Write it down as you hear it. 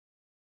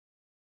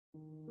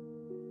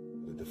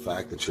The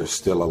fact that you're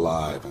still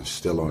alive and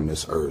still on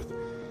this earth,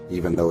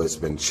 even though it's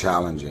been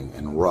challenging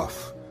and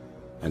rough,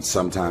 and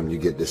sometimes you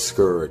get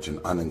discouraged and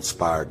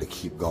uninspired to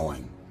keep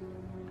going,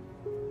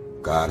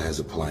 God has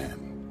a plan.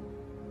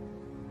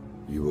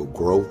 You will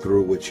grow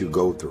through what you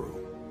go through.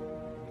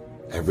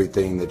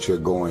 Everything that you're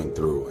going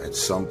through, at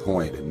some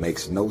point, it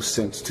makes no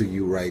sense to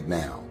you right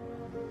now,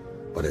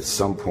 but at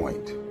some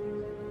point,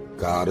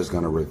 God is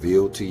going to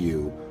reveal to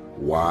you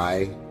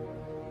why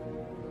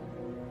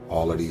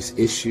all of these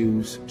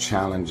issues,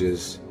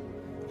 challenges,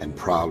 and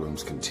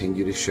problems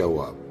continue to show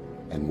up,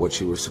 and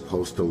what you were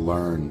supposed to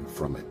learn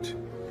from it.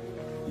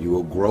 You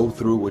will grow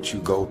through what you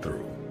go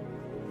through.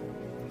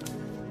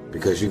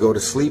 Because you go to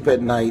sleep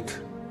at night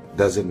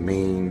doesn't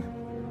mean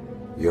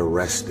you're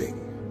resting.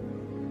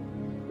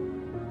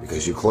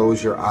 Because you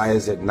close your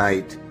eyes at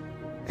night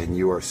and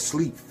you are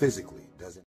asleep physically